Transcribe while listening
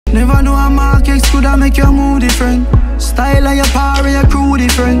Never know a Mark X could have make your mood different. Style of your power and your crew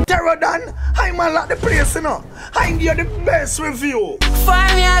different. Terro done, I'm a lot the place, you know. I'm give the best review.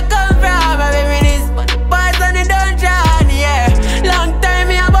 Find me I come from, baby, this boys on the dungeon, yeah. Long time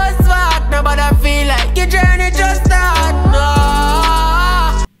me a bus walk, no, but I feel like your journey just start,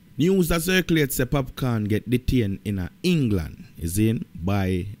 no. News that circulates say Popcaan get detained in England, is in,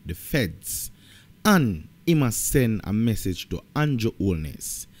 by the feds. And he must send a message to Andrew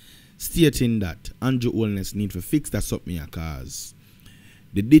Holness, stating that Andrew Holness need to fix that something cause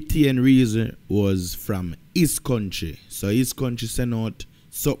the detain reason was from his country. So his country sent out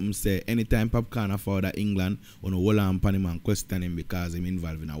something say anytime Popcaan afford England on a whole on him and question him because him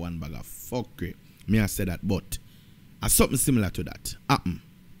involved in a one bag of fuckery. Me I say that, but something similar to that happen.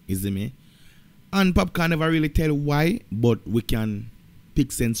 Is it me? And Popcaan never really tell why, but we can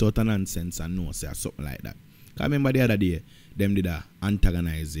pick sense out of nonsense and know say something like that. Cause I remember the other day, them did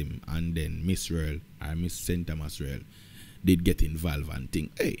antagonize him, and then Miss Royal or Miss St. Thomas Royal did get involved and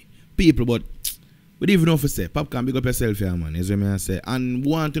think, hey, people, but we don't even know if we say, Popcaan, big up yourself here, man, is what I say. And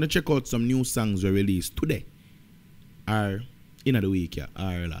want to check out some new songs we released today, or in the week, yeah,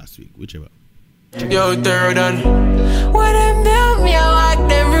 or last week, whichever. Yo, Terro done. What them do, me I walk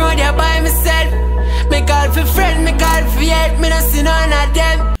them road, yeah, by myself. Me call for friend, me call for yet, me not see none of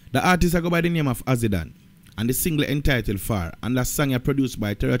them. The artist I go by the name of Azidan, and the single entitled Far, and the song is produced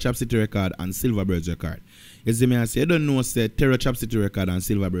by Terro City Record and Silverbirds Record. As the man say, you don't know, say Terro City Record and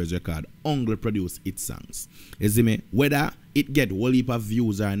Silverbirds Record only produce its songs. As the man, whether it get whole heap of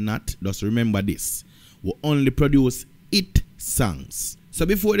views or not, just remember this: we only produce it songs. So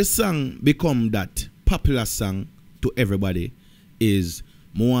before the song become that popular song to everybody, is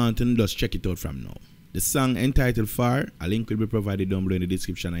I want to just check it out from now. The song entitled Far, a link will be provided down below in the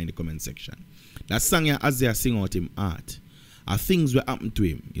description and in the comment section. That song here, as they sing out him art, are things will happen to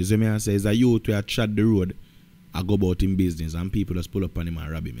him. You see me I say, is a youth who trod the road, I go about him business and people just pull up on him and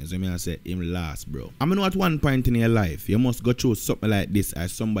rob him. You see me I say, him last, bro. I know at one point in your life, you must go through something like this, or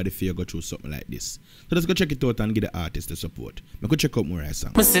somebody fear go through something like this. So let's go check it out and give the artist the support. I go check out more I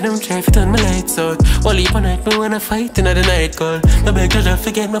song. I see them try to turn my lights out. Only on night me when I fight in the night call. No beg to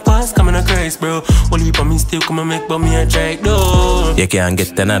forget my past, coming a Christ, bro. Only on me still come and make but me a try no. You can't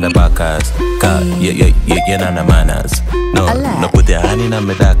get another backers, cause you're not the manners. No put your hand in on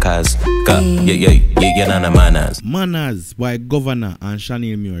me that cause, cause you're not the manners. Manners by Governor and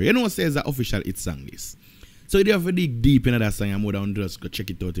Chanel Muir. You know what says the official hit song this. So you have to dig deep into that song and more down just go check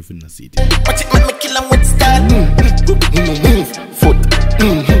it out if you don't see it. Watch it, make me kill him with style.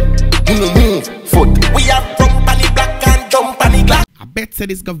 Foot. We have from Panny Black and jump Panny Glass. I bet say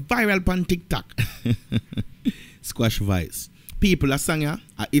this go viral on TikTok. Squash Vice. People a song a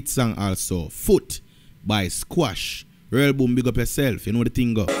hit song also. Foot by Squash. Real boom, big up yourself. You know the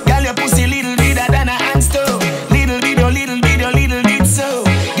thing go. Girl, your pussy little bigger than a handstone. Little bit so.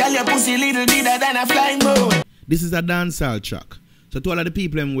 Girl, your pussy little bigger than a flying boat. This is a dancehall track. So to all of the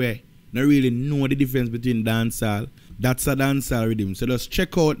people them where don't really know the difference between dancehall, that's a dancehall rhythm. So just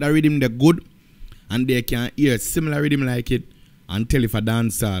check out the rhythm they're good, and they can hear similar rhythm like it and tell if a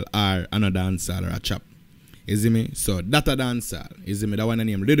dancehall or another dancehall or a chop. You see me? So that a dancehall. You see me? That one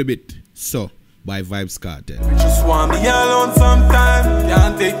name Little Bit So by Vibes Cartel. Just want me alone sometime.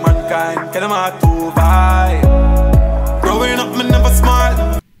 Can't take mankind. Get them out to vibe. Growing up, me never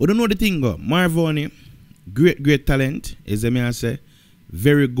smart. We don't know the thing go. Marvoni, great talent. Is me I say,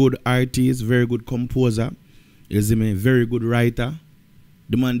 very good artist, very good composer. Is me very good writer.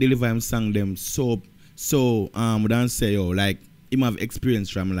 The man deliver him song them so we don't say like him have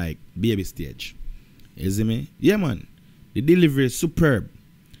experience from like baby stage. Is me? Yeah man. The delivery is superb.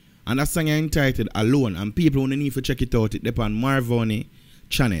 And that song is entitled Alone, and people who need to check it out, it's on Marvoni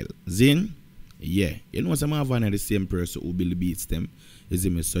channel. Zin? Yeah. You know some Marvoni is the same person who build the beats them. Is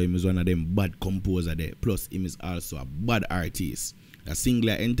him, so him is one of them bad composer there. Plus him is also a bad artist. A single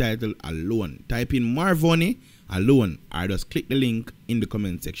entitled Alone. Type in Marvoni Alone, or just click the link in the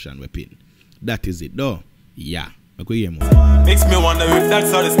comment section we pin. That is it though. Yeah. Okay, makes me wonder if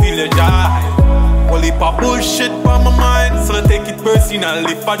that's how they steal your joy. Only pop bullshit on my mind, so I take it personal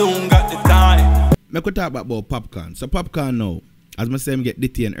if I don't got the time. I could talk about Popcaan. So Popcaan now, as I said, get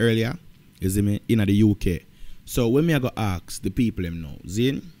detained earlier, is in the UK. So when me I go ask the people them now,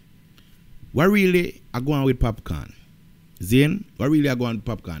 Zane, what really I go on with Popcaan? Zane, what really I go on with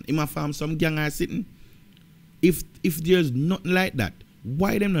Popcaan? In my farm, some gang are sitting. If there's nothing like that,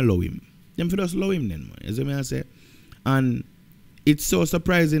 why them not allow him? Them for just allow him then, man. You see me I say? And it's so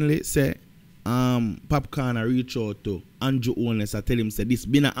surprisingly say Popcaan I reach out to Andrew Holness. I tell him say this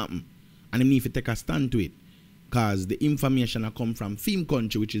been a happen and him need to take a stand to it. Cause the information I come from film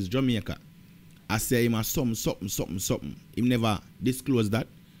country, which is Jamaica. I say him a something. Him never disclose that.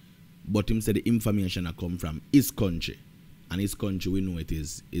 But him said the information I come from his country. And his country we know it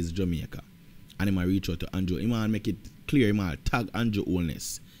is Jamaica. And him a reach out to Andrew. Him a make it clear, him a tag Andrew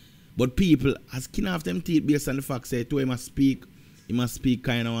Holness. But people as skin off them teeth based on the fact say to him he must speak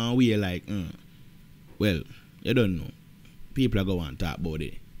kind of one way like well, you don't know. People are going to talk about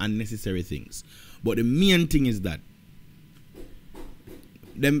the unnecessary things. But the main thing is that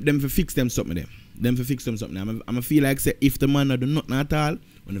them for fix them something them. Them for fix them something. I'm feel like say if the man do nothing at all,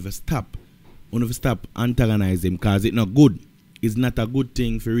 we never stop antagonize him because it's not good. It's not a good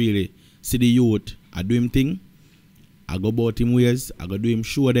thing for really see the youth I do him thing. I go about him ways, I go do him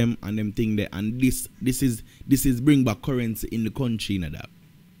show them and them thing there. And this is bring back currency in the country, you know that.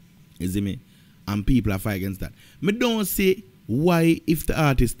 You see me? And people are fight against that. Me don't say why if the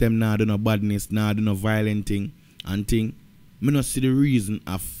artists them now do no badness, now do no violent thing and thing, me not see the reason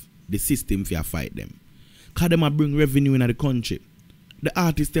of the system for fight them. Cause them a bring revenue in the country. The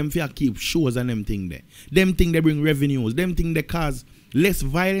artists them for keep shows and them thing there. Them thing they bring revenues. Them thing they cause less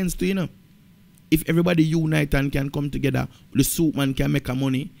violence to, you know. If everybody unite and can come together, the soup man can make a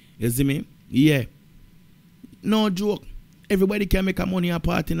money. You see me? Yeah. No joke. Everybody can make a money a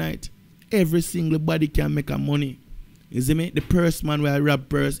party night. Every single body can make a money. You see me? The purse man where I rob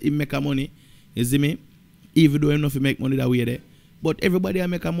purse, he make a money. You see me? Even though enough to make money that way there. But everybody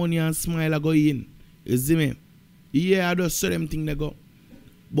make a money and smile and go in. You see me? Yeah, I just saw them thing they go.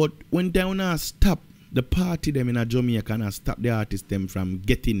 But when they wanna stop the party them in a Jamaica and stop the artists them from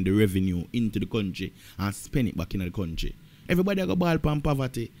getting the revenue into the country and spend it back in the country. Everybody go ball pan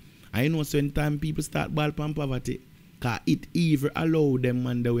poverty. I know some time people start ball pan poverty. Cause it even allow them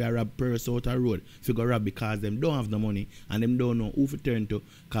man that we are rob purse out the road to go rob because them don't have no money and them don't know who to turn to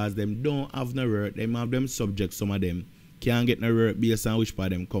cause them don't have no work. Them have them subjects, some of them can't get no work based on which part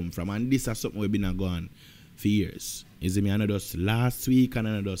them come from. And this is something we've been going for years. You see me? And just last week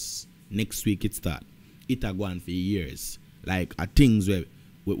and just next week it start. It a gone for years. Like things where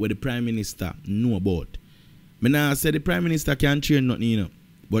the Prime Minister know about. Me now say the Prime Minister can't change nothing, you know.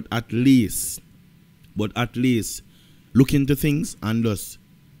 But at least look into things and just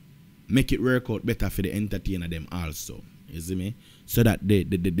make it work out better for the entertainer them also. You see me? So that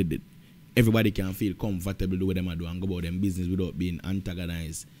everybody can feel comfortable do what them do and go about them business without being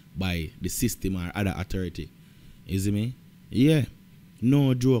antagonized by the system or other authority. You see me? Yeah.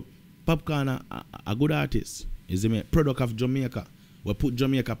 No joke. Popcaan a good artist. You see me? Product of Jamaica. We put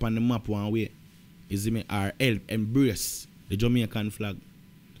Jamaica on the map one way. You see me? Our help embrace the Jamaican flag.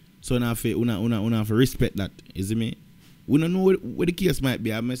 So now una have to respect that. You see me? We don't know where the case might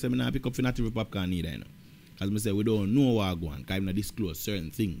be. I say I not pick up for nothing for Popcaan either, you know. As I say, we don't know what going on. Because I'm not disclose certain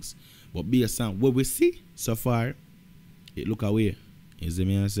things. But based on what we see so far, it look away. You see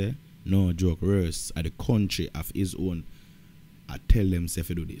me? I say, no joke. Worse at the country of his own. I tell them to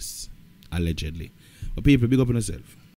do this. Allegedly. But people, big up on yourself.